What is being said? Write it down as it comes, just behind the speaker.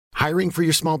Hiring for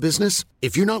your small business?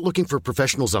 If you're not looking for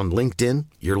professionals on LinkedIn,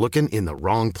 you're looking in the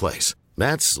wrong place.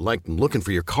 That's like looking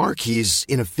for your car keys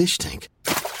in a fish tank.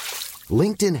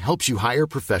 LinkedIn helps you hire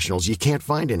professionals you can't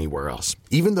find anywhere else,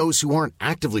 even those who aren't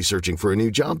actively searching for a new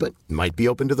job but might be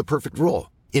open to the perfect role.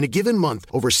 In a given month,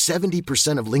 over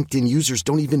 70% of LinkedIn users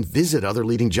don't even visit other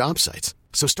leading job sites.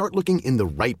 So start looking in the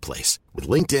right place. With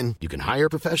LinkedIn, you can hire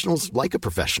professionals like a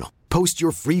professional. Post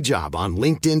your free job on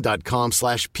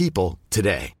linkedin.com/people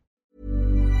today.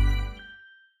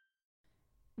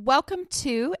 Welcome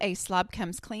to A Slob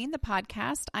Comes Clean, the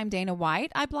podcast. I'm Dana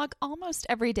White. I blog almost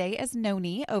every day as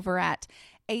Noni over at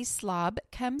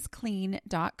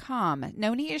aslobcomesclean.com.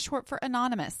 Noni is short for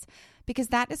anonymous because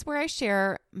that is where I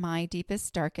share my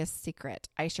deepest, darkest secret.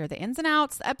 I share the ins and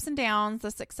outs, the ups and downs,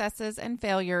 the successes and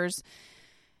failures,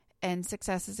 and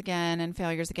successes again and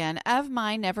failures again of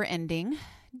my never-ending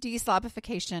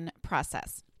deslobification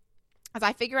process. As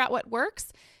I figure out what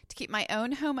works to keep my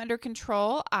own home under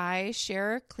control, I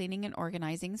share cleaning and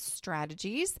organizing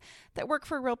strategies that work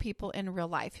for real people in real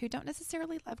life who don't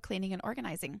necessarily love cleaning and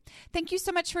organizing. Thank you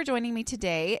so much for joining me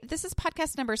today. This is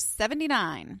podcast number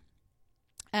 79.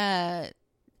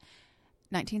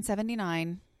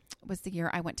 1979 was the year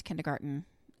I went to kindergarten.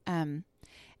 And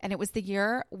it was the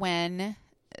year when,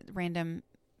 random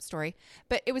story,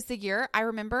 but it was the year I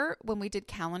remember when we did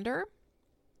calendar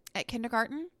at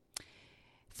kindergarten,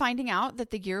 finding out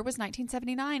that the year was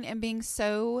 1979 and being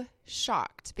so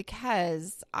shocked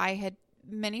because I had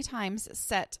many times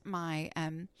set my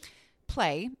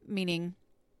play, meaning,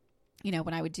 you know,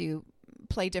 when I would do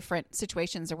play different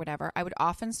situations or whatever, I would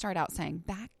often start out saying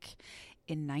back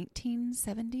in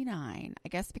 1979, I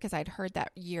guess because I'd heard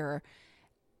that year.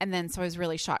 And then so I was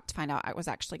really shocked to find out I was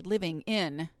actually living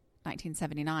in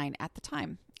 1979 at the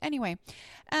time. Anyway,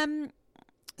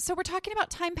 so we're talking about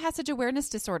time passage awareness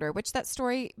disorder, which that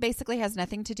story basically has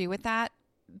nothing to do with that,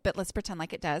 but let's pretend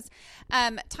like it does.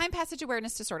 Time passage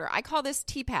awareness disorder. I call this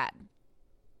TPAD.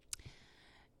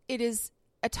 It is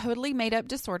a totally made up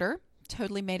disorder,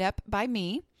 totally made up by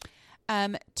me,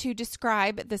 to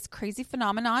describe this crazy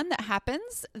phenomenon that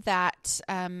happens that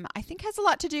I think has a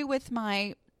lot to do with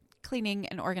my cleaning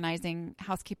and organizing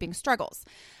housekeeping struggles.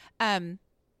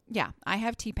 Yeah, I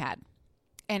have TPAD.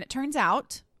 And it turns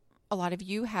out a lot of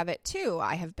you have it too,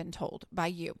 I have been told by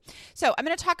you. So I'm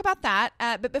going to talk about that.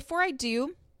 But before I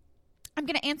do, I'm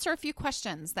going to answer a few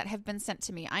questions that have been sent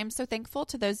to me. I'm so thankful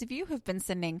to those of you who've been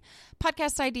sending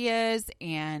podcast ideas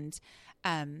and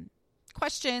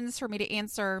questions for me to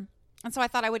answer. And so I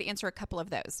thought I would answer a couple of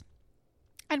those.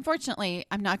 Unfortunately,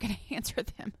 I'm not going to answer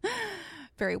them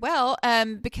very well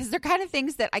because they're kind of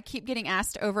things that I keep getting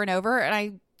asked over and over. And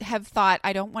I have thought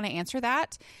I don't want to answer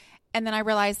that. And then I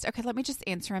realized, okay, let me just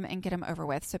answer them and get them over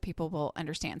with so people will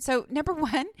understand. So number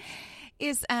one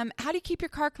is how do you keep your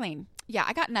car clean? Yeah,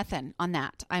 I got nothing on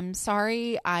that. I'm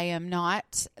sorry. I am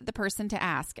not the person to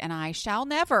ask. And I shall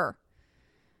never,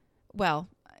 well,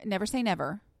 never say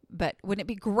never. But wouldn't it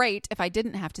be great if I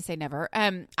didn't have to say never?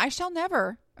 I shall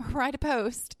never write a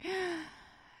post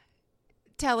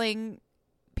telling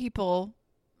people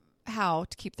how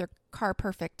to keep their car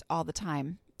perfect all the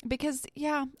time. Because,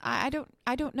 yeah, I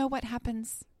don't know what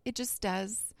happens. It just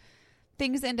does.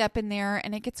 Things end up in there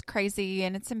and it gets crazy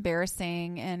and it's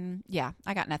embarrassing. And yeah,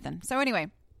 I got nothing. So anyway,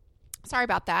 sorry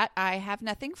about that. I have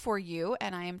nothing for you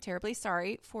and I am terribly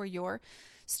sorry for your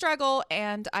struggle.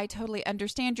 And I totally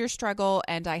understand your struggle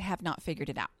and I have not figured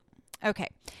it out. Okay.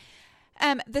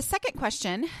 The second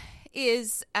question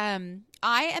is I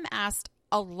am asked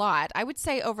a lot, I would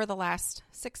say over the last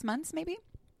 6 months maybe,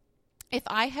 if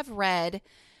I have read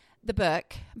the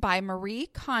book by Marie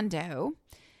Kondo,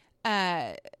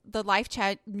 The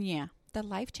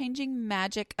Life-Changing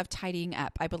Magic of Tidying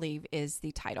Up, I believe is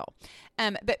the title.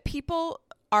 But people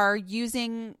are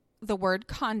using the word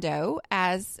Kondo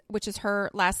which is her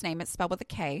last name, it's spelled with a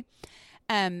K,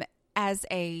 as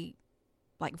a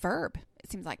verb.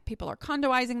 It seems like people are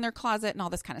condoizing their closet and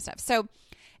all this kind of stuff. So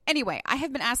anyway, I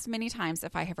have been asked many times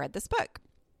if I have read this book.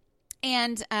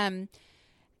 And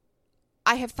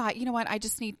I have thought, you know what, I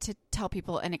just need to tell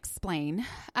people and explain.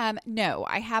 No,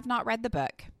 I have not read the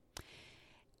book.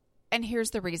 And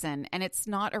here's the reason. And it's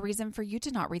not a reason for you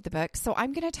to not read the book. So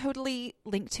I'm going to totally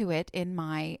link to it in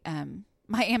my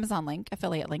my Amazon link,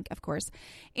 affiliate link, of course,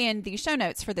 in the show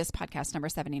notes for this podcast number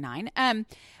 79.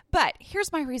 But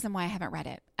here's my reason why I haven't read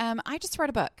it. I just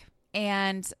read a book.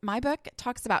 And my book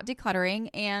talks about decluttering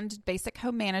and basic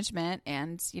home management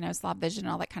and, slob vision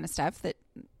and all that kind of stuff that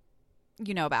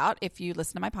you know about if you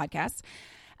listen to my podcast.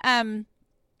 And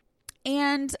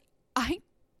I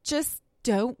just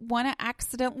don't want to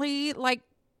accidentally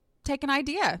take an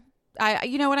idea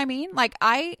You know what I mean?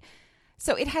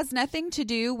 So it has nothing to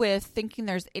do with thinking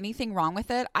there's anything wrong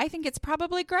with it. I think it's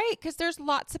probably great because there's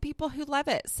lots of people who love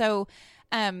it. So,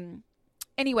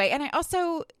 anyway, and I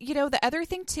also, the other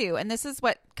thing too, and this is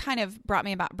what kind of brought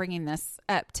me about bringing this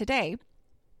up today,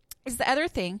 is the other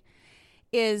thing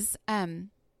is,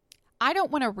 I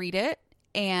don't want to read it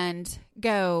and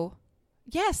go,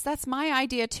 yes, that's my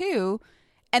idea too,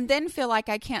 and then feel like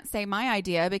I can't say my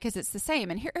idea because it's the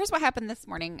same. And here's what happened this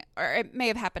morning, or it may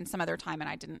have happened some other time,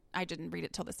 and I didn't read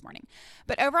it till this morning.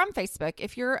 But over on Facebook,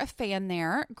 if you're a fan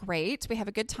there, great. We have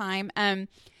a good time.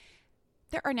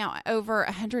 There are now over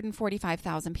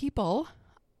 145,000 people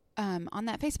on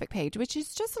that Facebook page, which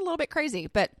is just a little bit crazy.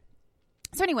 But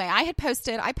so anyway, I post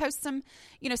some,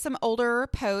 some older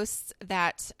posts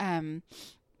that,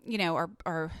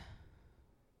 are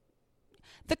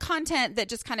the content that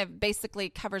just kind of basically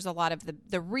covers a lot of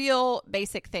the real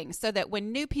basic things, so that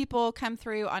when new people come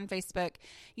through on Facebook,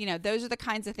 those are the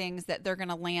kinds of things that they're going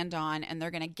to land on, and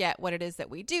they're going to get what it is that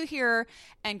we do here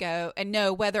and go and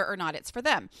know whether or not it's for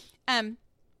them.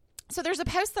 So there's a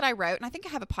post that I wrote, and I think I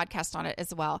have a podcast on it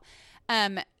as well.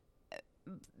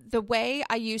 The way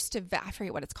I used to, I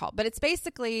forget what it's called, but it's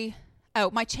basically,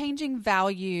 my changing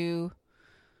value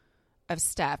of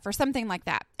stuff or something like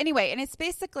that. Anyway, and it's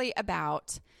basically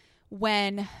about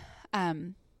when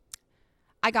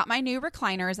I got my new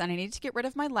recliners and I needed to get rid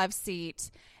of my love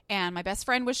seat, and my best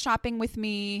friend was shopping with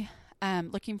me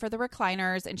looking for the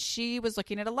recliners, and she was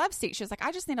looking at a love seat. She was like,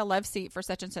 I just need a love seat for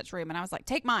such and such room. And I was like,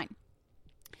 take mine.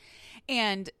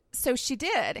 And so she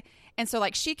did. And so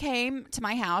she came to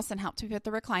my house and helped me put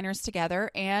the recliners together,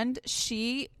 and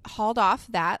she hauled off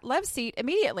that love seat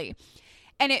immediately.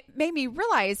 And it made me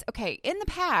realize, okay, in the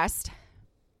past,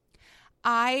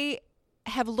 I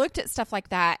have looked at stuff like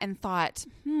that and thought,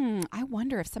 I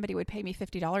wonder if somebody would pay me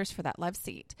 $50 for that love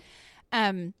seat,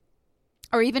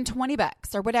 or even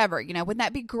 $20 or whatever. Wouldn't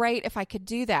that be great if I could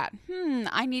do that?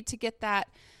 I need to get that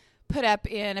put up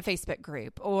in a Facebook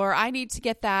group, or I need to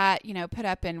get that, put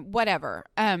up in whatever.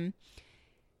 And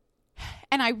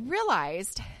I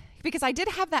realized, because I did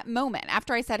have that moment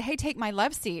after I said, hey, take my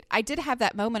love seat. I did have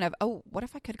that moment of, oh, what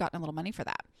if I could have gotten a little money for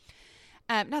that?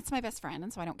 That's my best friend,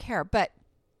 and so I don't care. But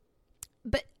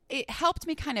it helped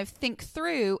me kind of think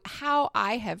through how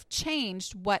I have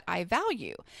changed what I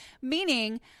value.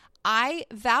 Meaning, I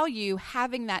value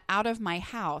having that out of my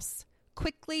house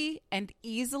quickly and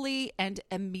easily and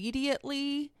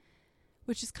immediately,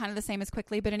 which is kind of the same as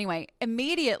quickly. But anyway,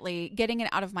 immediately getting it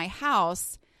out of my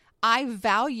house, I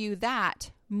value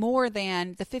that more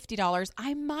than the $50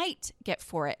 I might get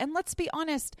for it. And let's be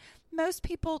honest, most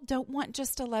people don't want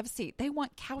just a love seat. They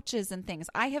want couches and things.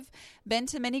 I have been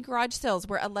to many garage sales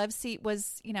where a love seat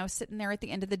was, sitting there at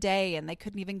the end of the day and they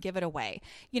couldn't even give it away.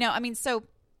 So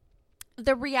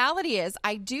the reality is,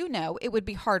 I do know it would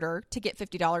be harder to get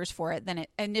 $50 for it than it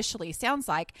initially sounds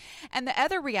like. And the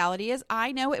other reality is,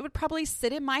 I know it would probably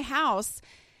sit in my house,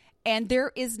 and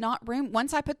there is not room.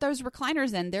 Once I put those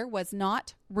recliners in, there was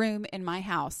not room in my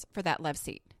house for that love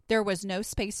seat. There was no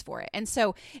space for it. And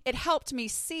so it helped me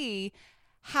see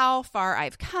how far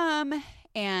I've come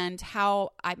and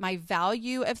how my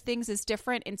value of things is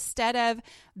different. Instead of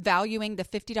valuing the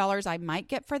 $50 I might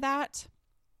get for that,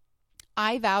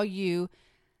 I value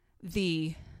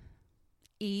the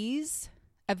ease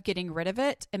of getting rid of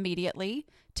it immediately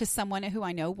to someone who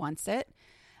I know wants it.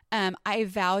 I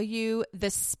value the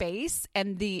space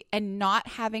and not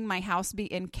having my house be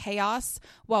in chaos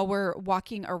while we're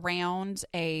walking around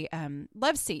a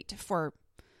love seat for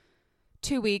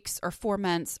 2 weeks or 4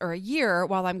 months or a year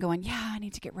while I'm going, I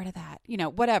need to get rid of that,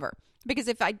 whatever. Because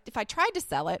if I tried to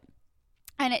sell it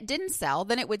and it didn't sell,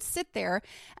 then it would sit there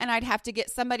and I'd have to get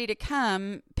somebody to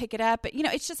come pick it up. But,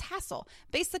 it's just hassle.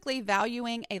 Basically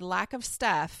valuing a lack of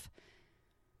stuff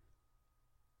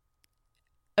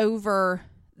over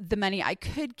the money I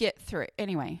could get through.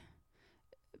 Anyway,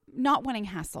 not wanting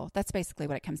hassle. That's basically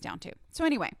what it comes down to. So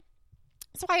anyway,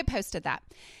 so I had posted that.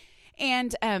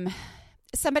 And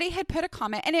somebody had put a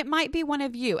comment, and it might be one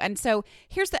of you. And so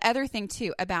here's the other thing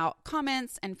too about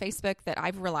comments and Facebook that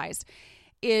I've realized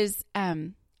is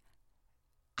I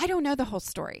don't know the whole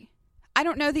story. I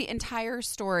don't know the entire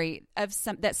story of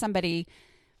that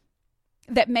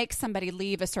makes somebody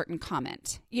leave a certain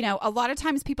comment. A lot of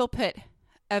times people put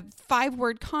a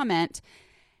 5-word comment,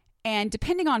 and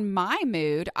depending on my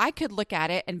mood, I could look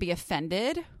at it and be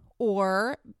offended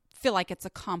or feel like it's a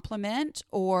compliment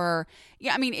or,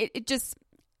 it just,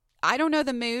 I don't know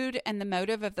the mood and the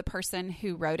motive of the person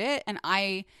who wrote it. And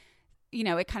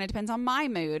it kind of depends on my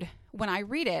mood when I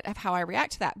read it of how I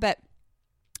react to that. But,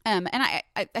 and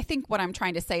I think what I'm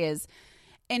trying to say is,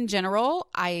 in general,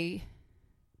 I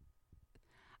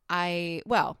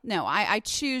I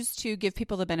choose to give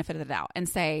people the benefit of the doubt and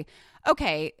say,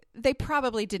 okay, they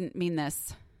probably didn't mean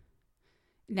this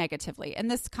negatively. And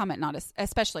this comment,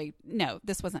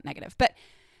 this wasn't negative, but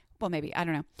well, maybe, I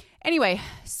don't know. Anyway,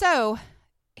 so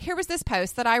here was this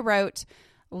post that I wrote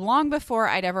long before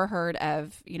I'd ever heard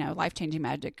of, Life-Changing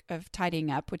Magic of Tidying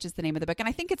Up, which is the name of the book. And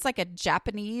I think it's like a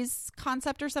Japanese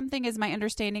concept or something is my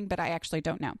understanding, but I actually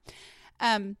don't know.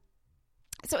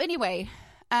 So anyway,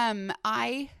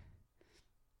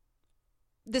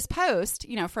 this post,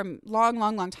 from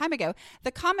long time ago,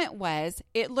 the comment was,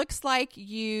 it looks like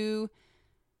you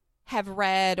have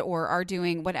read or are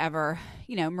doing whatever,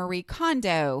 Marie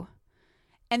Kondo.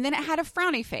 And then it had a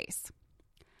frowny face.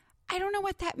 I don't know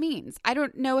what that means. I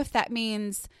don't know if that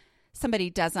means somebody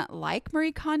doesn't like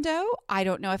Marie Kondo. I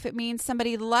don't know if it means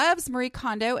somebody loves Marie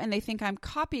Kondo and they think I'm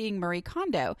copying Marie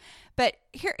Kondo. But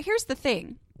here's the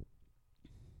thing.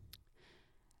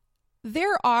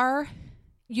 There are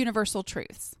universal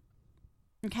truths.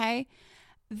 Okay?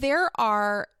 There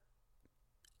are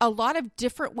a lot of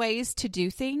different ways to do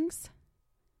things,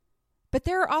 but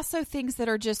there are also things that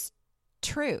are just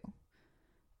true.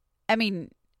 I mean,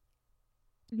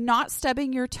 not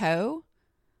stubbing your toe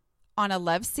on a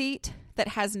love seat that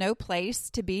has no place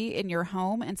to be in your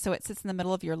home, and so it sits in the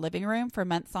middle of your living room for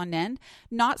months on end,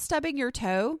 not stubbing your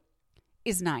toe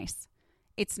is nice.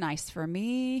 It's nice for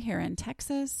me here in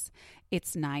Texas.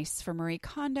 It's nice for Marie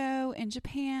Kondo in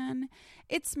Japan.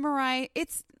 It's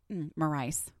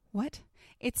What?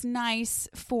 It's nice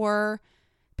for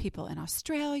people in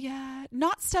Australia.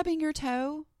 Not stubbing your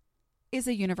toe is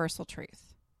a universal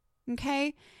truth.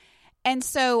 Okay? And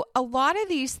so a lot of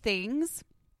these things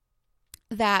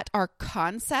that are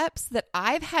concepts that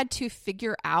I've had to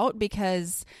figure out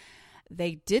because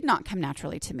they did not come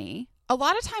naturally to me, a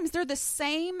lot of times they're the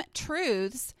same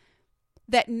truths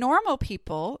that normal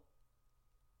people,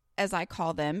 as I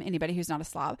call them, anybody who's not a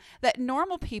slob, that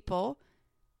normal people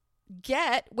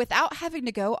get without having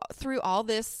to go through all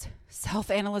this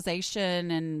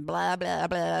self-analyzation and blah, blah,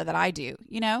 blah that I do,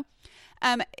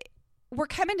 we're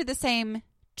coming to the same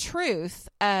truth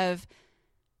of,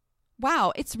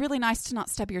 wow, it's really nice to not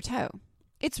stub your toe.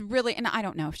 It's really, and I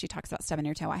don't know if she talks about stubbing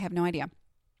your toe. I have no idea.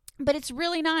 But it's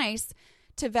really nice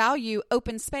to value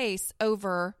open space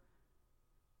over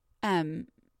the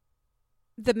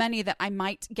money that I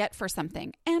might get for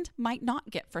something and might not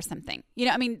get for something.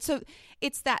 So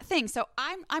it's that thing. So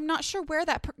I'm not sure where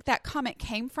that comment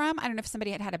came from. I don't know if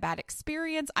somebody had a bad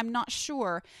experience. I'm not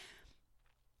sure.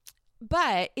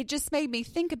 But it just made me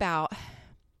think about,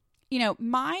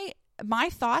 my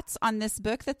thoughts on this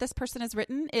book that this person has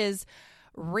written is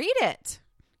read it.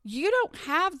 You don't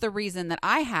have the reason that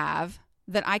I have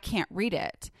that I can't read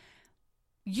it.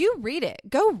 You read it.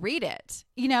 Go read it.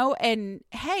 And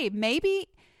hey, maybe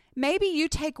you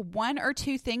take one or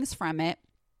two things from it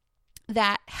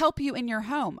that help you in your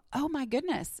home. Oh my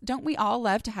goodness. Don't we all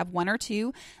love to have one or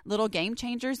two little game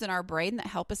changers in our brain that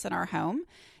help us in our home?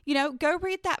 Go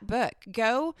read that book.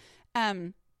 Go,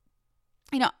 I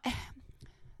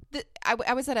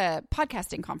was at a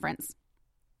podcasting conference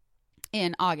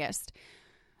in August.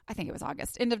 I think it was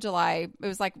August, end of July. It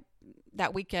was like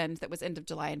that weekend that was end of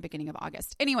July and beginning of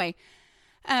August. Anyway,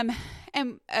 and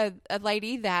a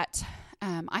lady that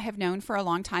I have known for a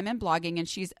long time in blogging, and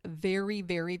she's very,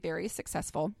 very, very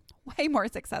successful, way more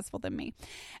successful than me.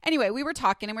 Anyway, we were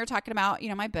talking about,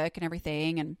 my book and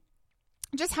everything and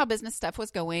just how business stuff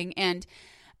was going. And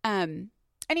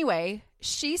anyway,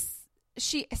 she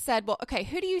said, well, okay,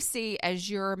 who do you see as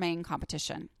your main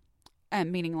competition?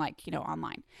 Meaning like,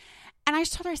 online. And I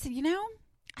just told her, I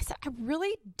said, I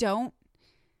really don't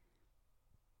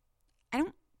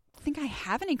think I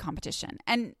have any competition.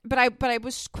 But I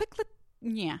was quickly,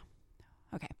 yeah.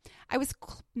 Okay.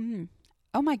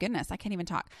 Oh my goodness. I can't even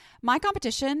talk. My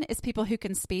competition is people who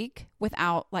can speak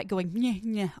without like going,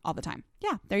 yeah, all the time.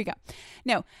 Yeah, there you go.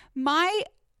 No,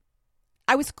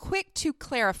 I was quick to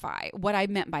clarify what I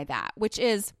meant by that, which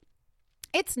is,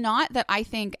 it's not that I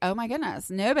think, oh my goodness,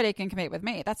 nobody can compete with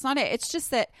me. That's not it. It's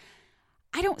just that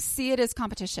I don't see it as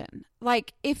competition.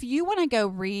 Like, if you want to go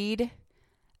read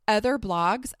other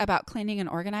blogs about cleaning and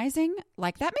organizing,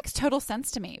 like, that makes total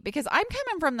sense to me because I'm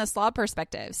coming from the slob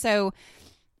perspective. So,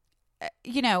 I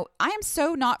am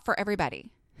so not for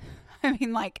everybody. I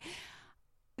mean, like,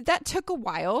 that took a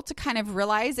while to kind of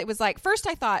realize. It was like, first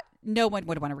I thought no one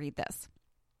would want to read this.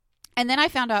 And then I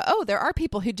found out, there are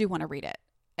people who do want to read it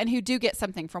and who do get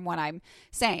something from what I'm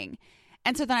saying.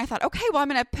 And so then I thought, okay, well, I'm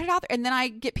going to put it out there. And then I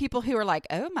get people who are like,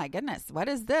 oh my goodness, what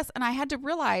is this? And I had to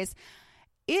realize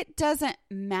it doesn't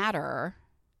matter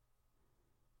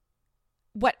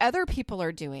what other people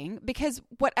are doing, because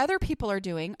what other people are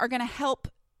doing are going to help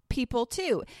people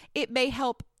too. It may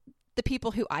help the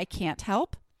people who I can't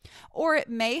help, or it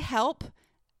may help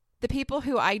the people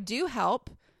who I do help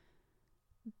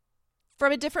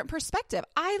from a different perspective.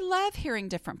 I love hearing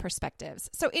different perspectives.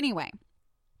 So anyway,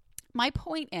 my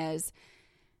point is,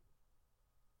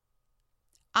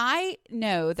 I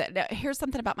know that here's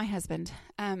something about my husband.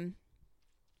 I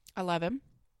love him.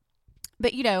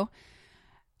 But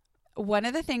one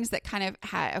of the things that kind of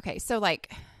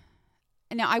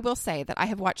now I will say that I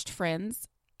have watched Friends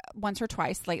once or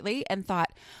twice lately and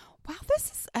thought, wow,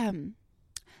 this is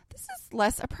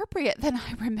less appropriate than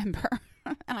I remember.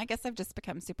 And I guess I've just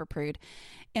become super prude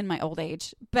in my old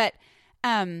age. But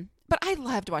I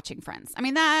loved watching Friends. I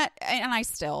mean, that, and I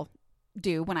still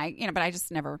do when but I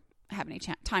just never have any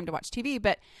time to watch TV.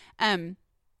 But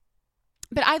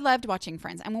I loved watching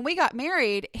Friends. And when we got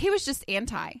married, he was just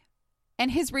anti.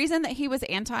 And his reason that he was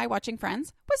anti watching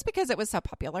Friends was because it was so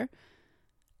popular.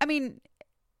 I mean,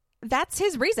 that's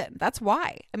his reason. That's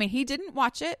why. I mean, he didn't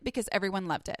watch it because everyone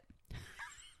loved it.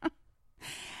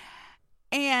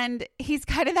 And he's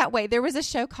kind of that way. There was a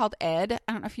show called Ed.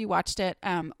 I don't know if you watched it.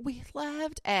 We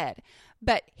loved Ed.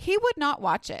 But he would not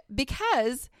watch it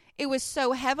because it was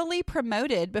so heavily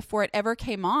promoted before it ever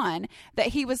came on that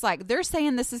he was like, they're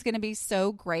saying this is going to be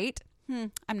so great.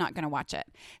 I'm not going to watch it.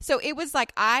 So it was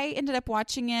like I ended up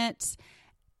watching it.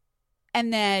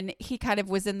 And then he kind of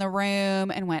was in the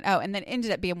room and went, oh, and then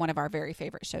ended up being one of our very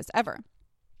favorite shows ever.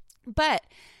 But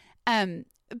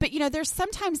there's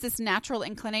sometimes this natural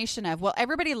inclination of, well,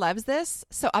 everybody loves this,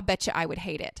 so I bet you I would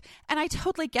hate it. And I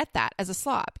totally get that as a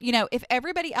slob. If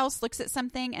everybody else looks at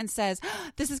something and says,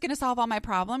 this is going to solve all my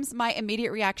problems, my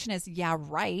immediate reaction is, yeah,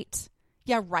 right.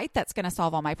 Yeah, right, that's going to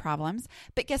solve all my problems.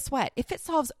 But guess what? If it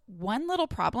solves one little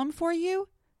problem for you,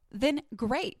 then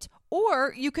great.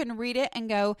 Or you can read it and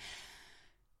go,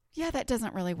 yeah, that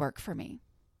doesn't really work for me.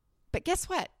 But guess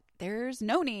what? There's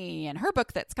Noni and her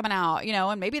book that's coming out,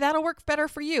 and maybe that'll work better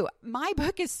for you. My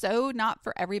book is so not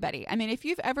for everybody. I mean, if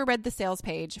you've ever read the sales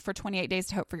page for 28 Days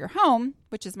to Hope for Your Home,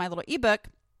 which is my little ebook,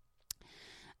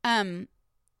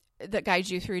 that guides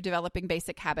you through developing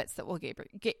basic habits that will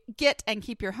get and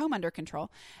keep your home under control.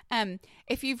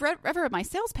 If you've ever read my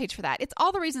sales page for that, it's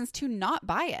all the reasons to not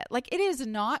buy it. Like, it is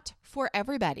not for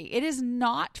everybody. It is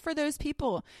not for those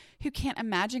people who can't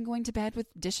imagine going to bed with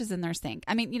dishes in their sink.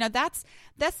 I mean, that's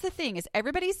the thing, is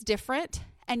everybody's different,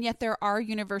 and yet there are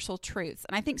universal truths.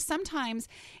 And I think sometimes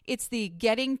it's the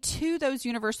getting to those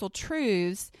universal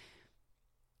truths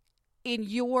in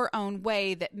your own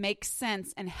way that makes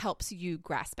sense and helps you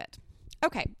grasp it.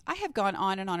 Okay, I have gone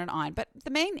on and on and on, but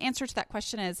the main answer to that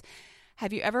question is,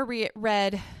 have you ever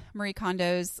read Marie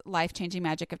Kondo's Life-Changing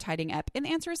Magic of Tidying Up? And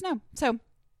the answer is no. So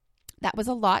that was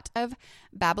a lot of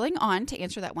babbling on to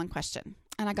answer that one question.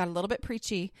 And I got a little bit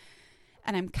preachy,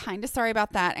 and I'm kind of sorry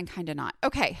about that and kind of not.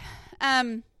 Okay.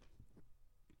 All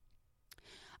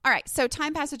right, so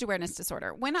time passage awareness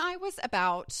disorder. When I was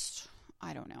about,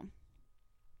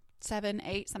 7,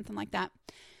 8, something like that.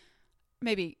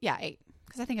 Maybe, 8,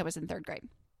 because I think I was in 3rd grade.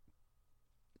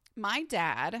 My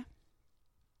dad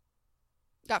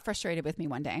got frustrated with me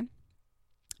one day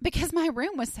because my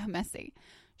room was so messy.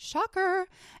 Shocker.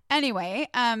 Anyway,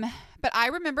 but I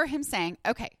remember him saying,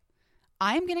 okay,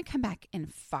 I'm going to come back in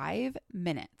 5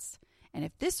 minutes. And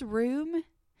if this room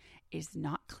is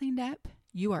not cleaned up,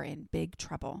 you are in big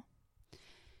trouble.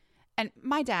 And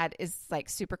my dad is like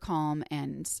super calm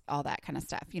and all that kind of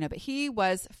stuff, but he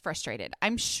was frustrated.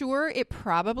 I'm sure it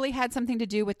probably had something to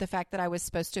do with the fact that I was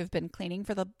supposed to have been cleaning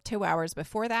for the 2 hours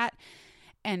before that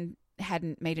and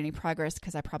hadn't made any progress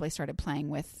because I probably started playing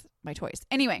with my toys.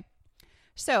 Anyway,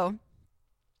 so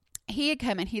he had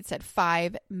come and he'd said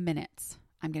 5 minutes.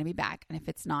 I'm going to be back. And if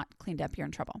it's not cleaned up, you're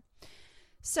in trouble.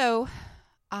 So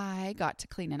I got to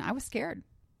cleaning. I was scared.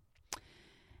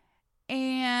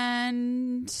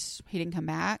 And he didn't come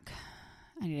back.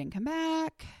 And he didn't come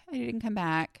back. And he didn't come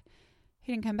back.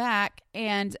 He didn't come back.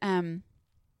 And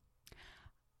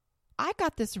I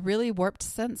got this really warped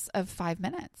sense of 5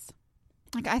 minutes.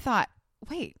 Like, I thought,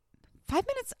 wait, 5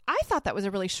 minutes? I thought that was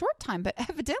a really short time, but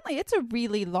evidently it's a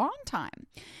really long time.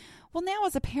 Well, now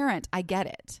as a parent, I get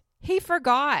it. He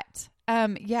forgot.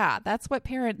 Yeah, that's what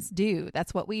parents do.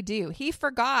 That's what we do. He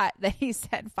forgot that he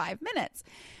said 5 minutes.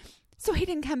 So he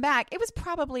didn't come back. It was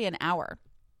probably an hour.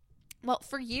 Well,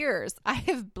 for years, I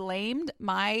have blamed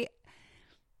my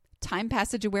time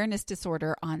passage awareness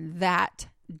disorder on that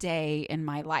day in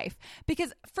my life.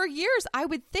 Because for years, I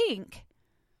would think,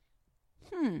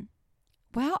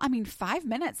 well, 5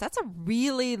 minutes, that's a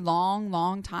really long,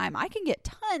 long time. I can get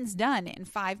tons done in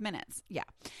 5 minutes. Yeah.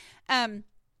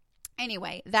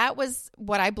 Anyway, that was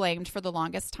what I blamed for the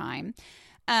longest time.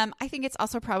 I think it's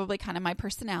also probably kind of my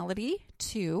personality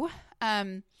too.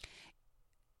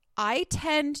 I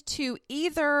tend to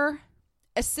either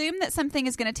assume that something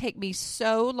is going to take me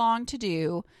so long to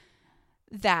do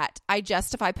that I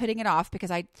justify putting it off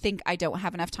because I think I don't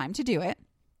have enough time to do it.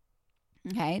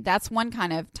 Okay, that's one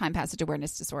kind of time passage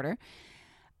awareness disorder.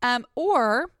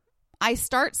 Or I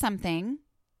start something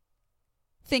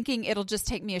thinking it'll just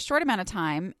take me a short amount of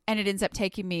time, and it ends up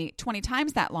taking me 20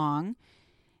 times that long.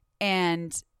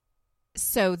 And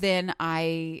so then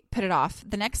I put it off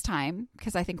the next time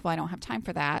because I think, well, I don't have time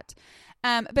for that.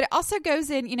 But it also goes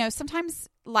in, sometimes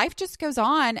life just goes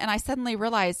on and I suddenly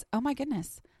realize, oh my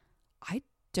goodness, I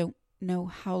don't know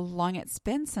how long it's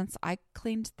been since I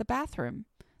cleaned the bathroom.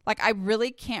 Like, I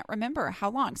really can't remember how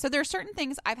long. So there are certain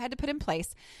things I've had to put in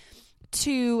place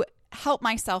to help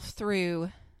myself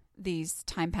through these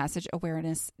time passage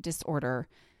awareness disorder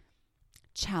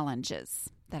challenges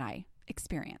that I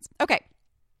experience. Okay.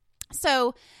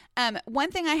 So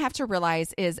one thing I have to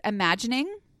realize is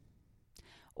imagining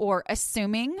or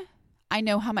assuming I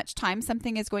know how much time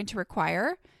something is going to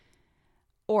require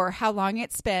or how long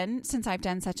it's been since I've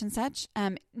done such and such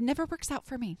never works out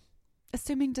for me.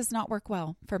 Assuming does not work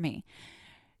well for me.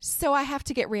 So I have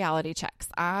to get reality checks.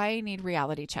 I need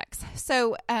reality checks.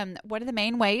 So one of the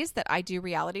main ways that I do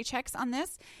reality checks on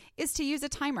this is to use a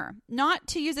timer. Not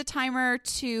to use a timer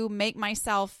to make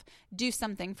myself do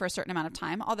something for a certain amount of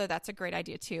time, although that's a great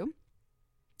idea too.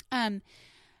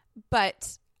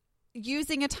 But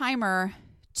using a timer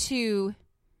to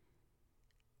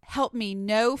help me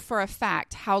know for a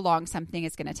fact how long something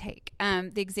is going to take.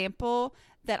 The example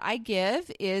that I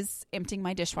give is emptying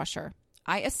my dishwasher.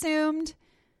 I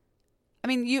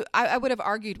would have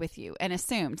argued with you and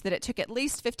assumed that it took at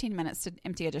least 15 minutes to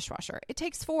empty a dishwasher. It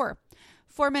takes 4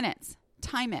 minutes.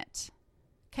 Time it.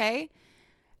 Okay.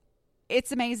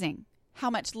 It's amazing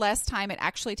how much less time it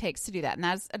actually takes to do that. And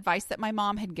that's advice that my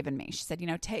mom had given me. She said,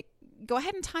 go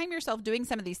ahead and time yourself doing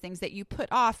some of these things that you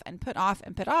put off and put off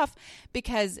and put off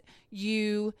because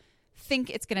you think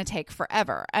it's going to take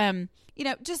forever.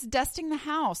 Just dusting the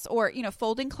house or,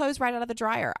 folding clothes right out of the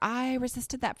dryer. I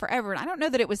resisted that forever. And I don't know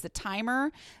that it was the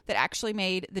timer that actually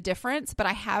made the difference, but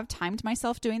I have timed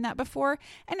myself doing that before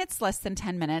and it's less than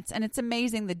 10 minutes. And it's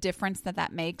amazing the difference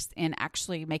that makes in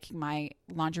actually making my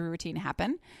laundry routine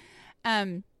happen.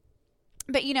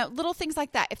 But, little things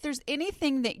like that. If there's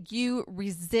anything that you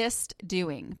resist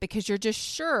doing because you're just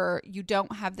sure you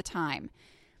don't have the time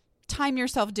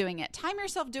yourself doing it. Time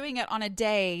yourself doing it on a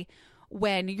day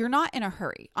when you're not in a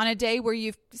hurry, on a day where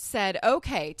you've said,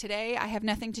 okay, today I have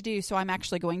nothing to do, so I'm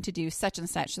actually going to do such and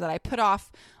such so that I put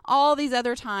off all these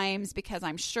other times because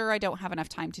I'm sure I don't have enough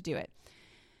time to do it.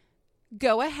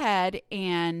 Go ahead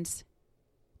and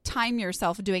time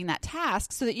yourself doing that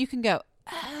task so that you can go,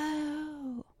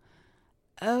 oh,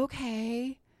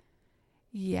 okay.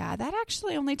 Yeah, that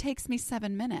actually only takes me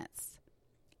 7 minutes.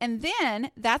 And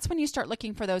then that's when you start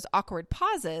looking for those awkward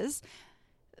pauses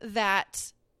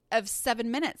of 7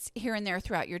 minutes here and there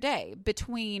throughout your day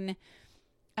between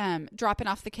dropping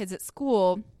off the kids at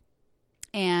school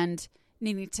and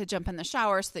needing to jump in the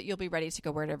shower so that you'll be ready to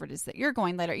go wherever it is that you're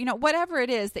going later. Whatever it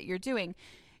is that you're doing,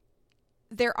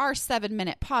 there are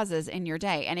 7-minute pauses in your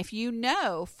day. And if you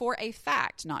know for a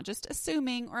fact, not just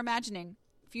assuming or imagining,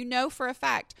 if you know for a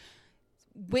fact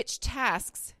which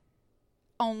tasks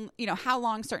how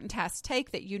long certain tasks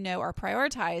take that are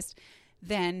prioritized,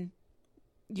 then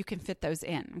you can fit those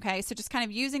in. Okay. So just kind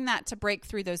of using that to break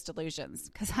through those delusions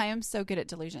because I am so good at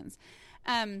delusions.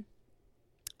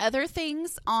 Other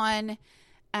things on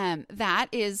that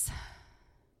is,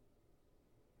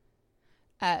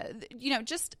 my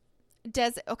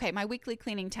weekly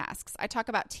cleaning tasks. I talk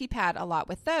about TPAD a lot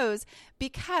with those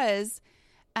because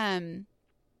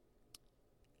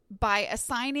by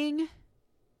assigning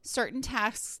certain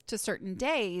tasks to certain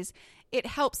days, it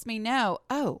helps me know,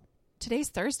 oh, today's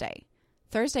Thursday.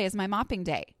 Thursday is my mopping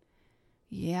day.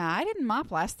 Yeah, I didn't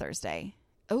mop last Thursday.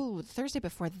 Oh, the Thursday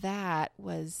before that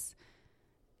was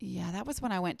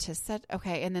when I went to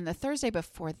okay, and then the Thursday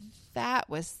before that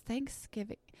was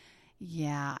Thanksgiving.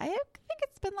 Yeah, I think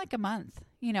it's been like a month,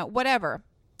 whatever.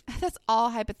 That's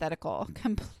all hypothetical,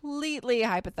 completely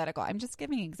hypothetical. I'm just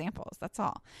giving examples. That's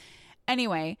all.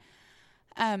 Anyway,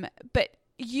 but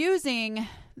using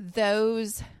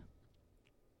those,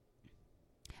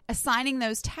 assigning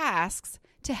those tasks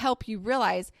to help you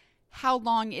realize how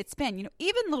long it's been.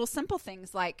 Even little simple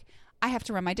things like I have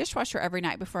to run my dishwasher every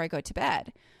night before I go to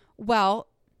bed. Well,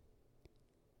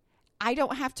 I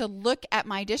don't have to look at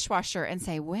my dishwasher and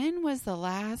say, when was the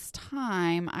last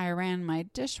time I ran my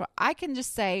dishwasher? I can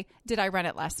just say, did I run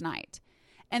it last night?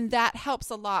 And that helps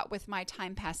a lot with my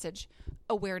time passage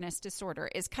awareness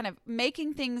disorder, is kind of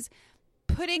putting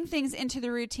things into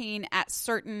the routine at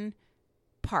certain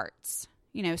parts,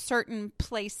 certain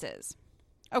places.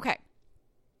 Okay.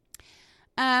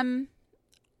 I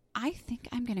think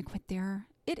I'm going to quit there.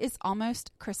 It is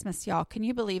almost Christmas, y'all. Can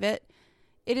you believe it?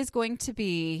 It is going to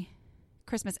be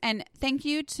Christmas. And thank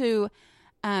you to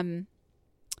the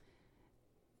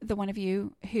one of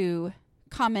you who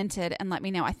commented and let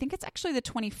me know. I think it's actually the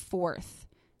 24th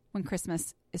when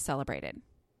Christmas is celebrated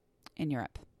in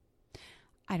Europe.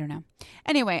 I don't know.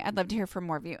 Anyway, I'd love to hear from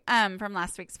more of you from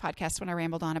last week's podcast when I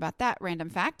rambled on about that random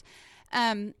fact.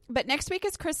 But next week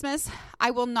is Christmas.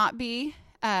 I will not be,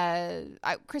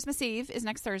 Christmas Eve is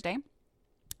next Thursday.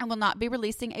 I will not be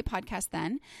releasing a podcast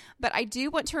then, but I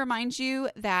do want to remind you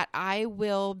that I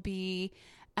will be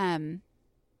doing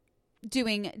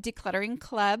Decluttering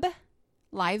Club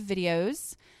live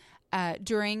videos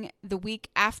during the week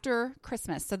after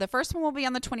Christmas. So the first one will be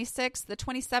on the 26th. The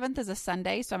 27th is a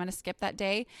Sunday, so I'm going to skip that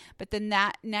day. But then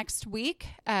that next week,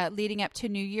 leading up to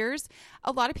New Year's,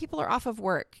 a lot of people are off of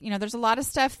work. There's a lot of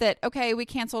stuff that, okay, we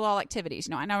canceled all activities.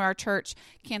 I know our church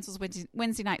cancels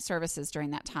Wednesday night services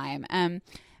during that time.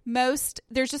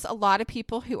 There's just a lot of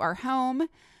people who are home,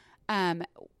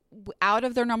 out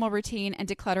of their normal routine, and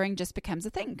decluttering just becomes a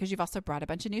thing because you've also brought a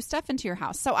bunch of new stuff into your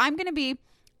house. So I'm going to be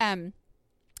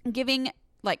giving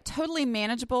totally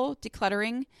manageable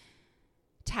decluttering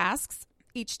tasks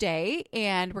each day.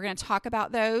 And we're going to talk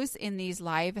about those in these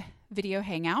live video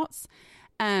hangouts.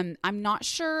 I'm not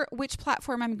sure which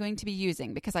platform I'm going to be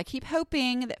using because I keep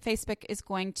hoping that Facebook is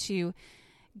going to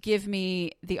give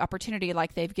me the opportunity,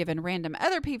 like they've given random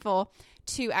other people,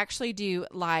 to actually do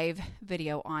live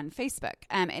video on Facebook.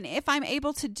 And if I'm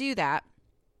able to do that,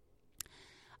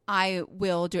 I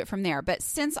will do it from there. But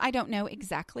since I don't know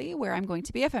exactly where I'm going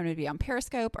to be, if I'm going to be on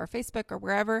Periscope or Facebook or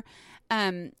wherever,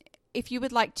 if you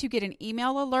would like to get an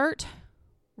email alert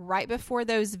right before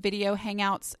those video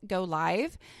hangouts go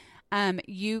live,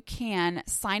 you can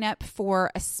sign up for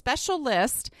a special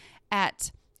list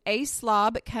at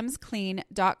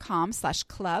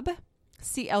aslobcomesclean.com/club,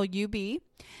 CLUB,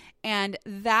 and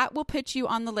that will put you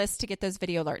on the list to get those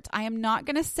video alerts. I am not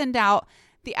going to send out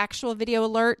the actual video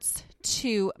alerts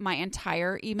to my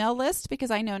entire email list because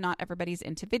I know not everybody's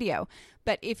into video.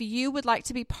 But if you would like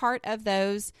to be part of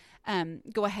those,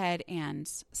 go ahead and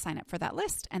sign up for that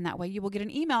list. And that way you will get an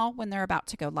email when they're about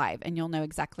to go live and you'll know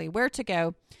exactly where to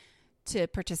go to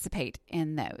participate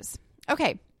in those.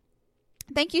 Okay.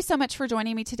 Thank you so much for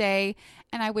joining me today.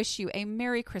 And I wish you a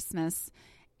Merry Christmas.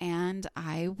 And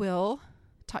I will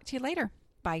talk to you later.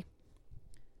 Bye.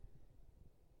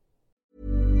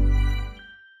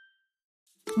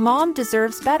 Mom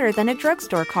deserves better than a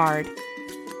drugstore card.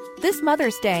 This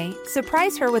Mother's Day,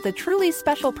 surprise her with a truly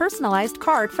special personalized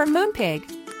card from Moonpig.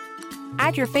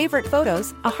 Add your favorite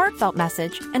photos, a heartfelt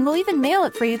message, and we'll even mail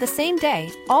it for you the same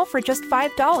day, all for just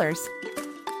 $5.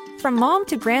 From mom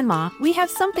to grandma, we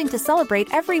have something to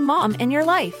celebrate every mom in your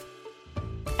life.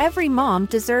 Every mom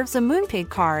deserves a Moonpig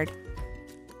card.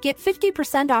 Get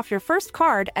 50% off your first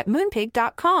card at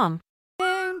Moonpig.com.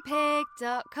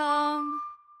 Moonpig.com.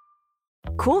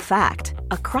 Cool fact,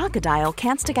 a crocodile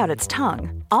can't stick out its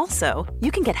tongue. Also,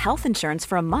 you can get health insurance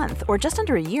for a month or just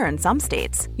under a year in some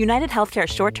states. United Healthcare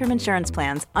short-term insurance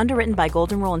plans, underwritten by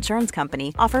Golden Rule Insurance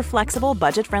Company, offer flexible,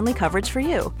 budget-friendly coverage for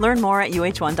you. Learn more at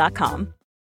UH1.com.